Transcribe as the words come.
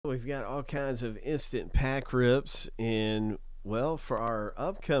we've got all kinds of instant pack rips. And, well, for our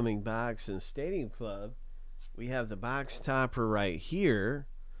upcoming box and Stadium Club, we have the box topper right here,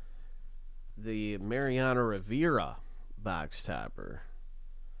 the Mariano Rivera box topper.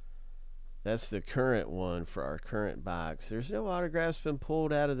 That's the current one for our current box. There's no autographs been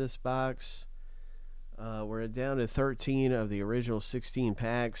pulled out of this box. We're down to 13 of the original 16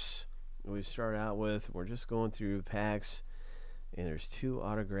 packs we start out with. We're just going through packs, and there's 2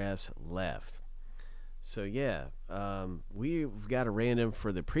 autographs left. So yeah, we've got a random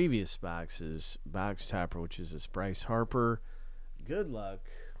for the previous boxes box topper, which is this Bryce Harper. Good luck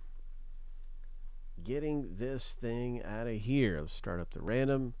getting this thing out of here. Let's start up the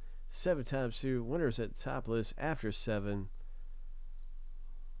random 7 times through. Winners at the top list after 7.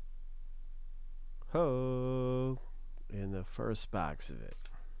 Ho! In the first box of it.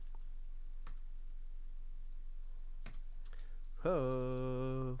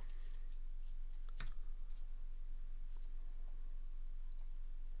 Ho!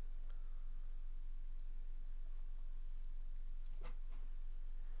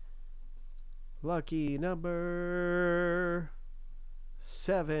 Lucky number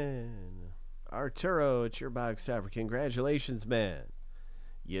 7. Arturo, it's your box topper. Congratulations, man.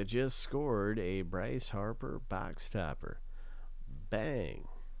 You just scored a Bryce Harper box topper. Bang.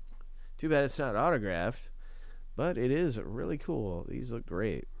 Too bad it's not autographed, but it is really cool. These look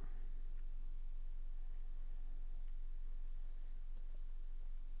great.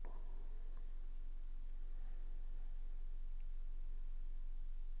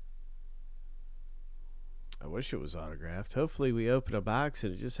 I wish it was autographed. Hopefully we open a box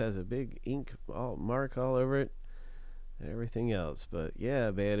and it just has a big ink mark all over it and everything else. But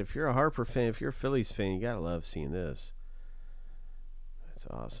yeah, man, if you're a Harper fan, if you're a Phillies fan, you gotta love seeing this. That's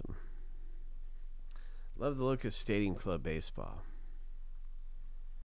awesome. Love the look of Stadium Club baseball.